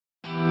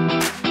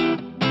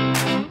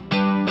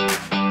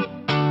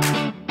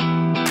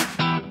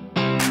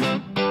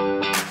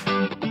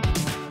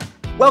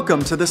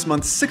Welcome to this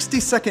month's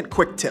 60-second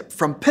quick tip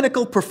from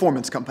Pinnacle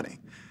Performance Company.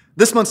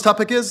 This month's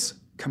topic is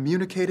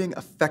communicating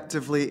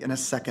effectively in a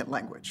second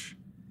language.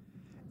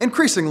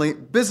 Increasingly,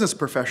 business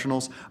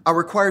professionals are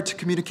required to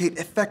communicate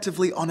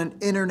effectively on an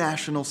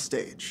international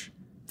stage.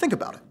 Think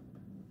about it.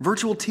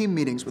 Virtual team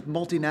meetings with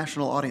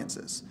multinational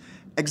audiences,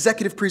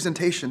 executive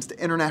presentations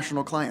to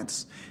international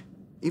clients,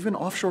 even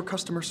offshore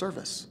customer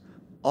service,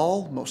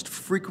 all most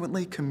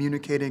frequently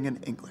communicating in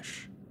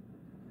English.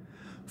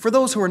 For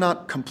those who are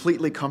not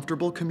completely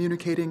comfortable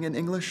communicating in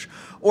English,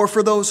 or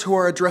for those who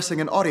are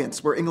addressing an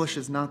audience where English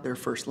is not their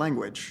first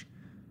language,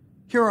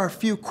 here are a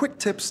few quick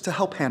tips to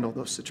help handle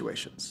those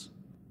situations.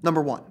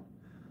 Number 1,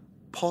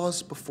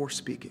 pause before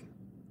speaking.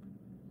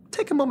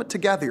 Take a moment to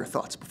gather your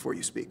thoughts before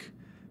you speak.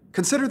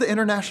 Consider the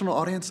international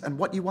audience and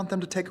what you want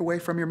them to take away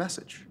from your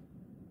message.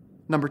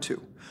 Number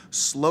 2,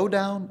 slow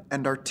down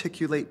and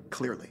articulate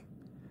clearly.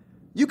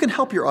 You can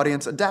help your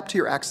audience adapt to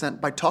your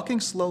accent by talking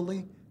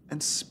slowly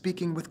and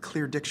speaking with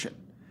clear diction.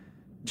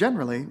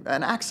 Generally,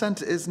 an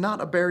accent is not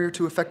a barrier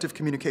to effective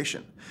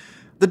communication.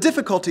 The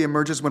difficulty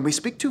emerges when we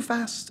speak too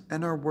fast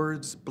and our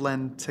words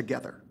blend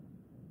together.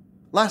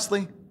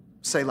 Lastly,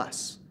 say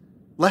less.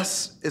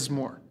 Less is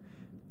more.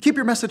 Keep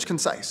your message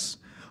concise.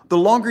 The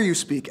longer you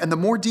speak and the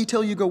more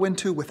detail you go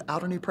into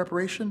without any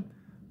preparation,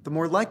 the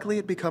more likely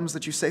it becomes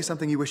that you say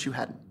something you wish you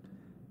hadn't.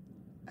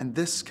 And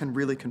this can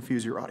really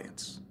confuse your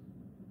audience.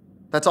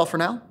 That's all for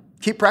now.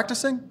 Keep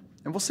practicing,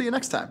 and we'll see you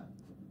next time.